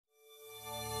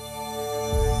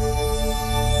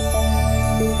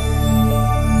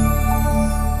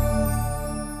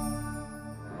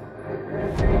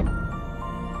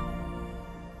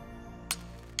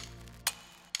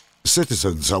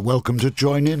Citizens are welcome to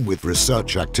join in with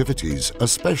research activities,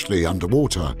 especially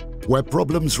underwater, where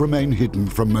problems remain hidden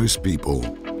from most people.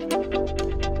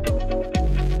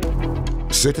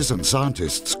 Citizen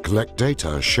scientists collect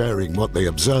data sharing what they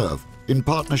observe in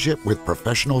partnership with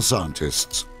professional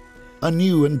scientists. A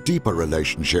new and deeper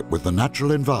relationship with the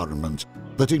natural environment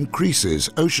that increases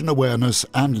ocean awareness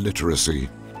and literacy.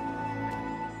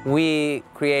 We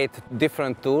create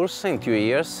different tours in 2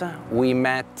 years. We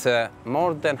met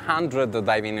more than 100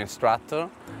 diving instructors.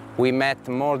 We met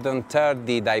more than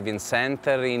 30 diving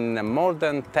centers in more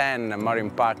than 10 marine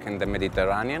parks in the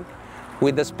Mediterranean,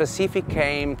 with the specific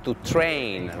aim to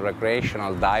train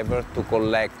recreational divers to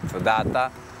collect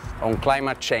data on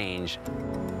climate change.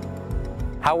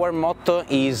 Our motto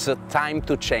is time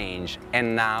to change,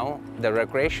 and now the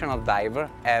recreational diver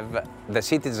have the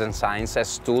citizen science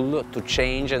as tool to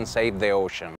change and save the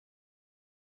ocean.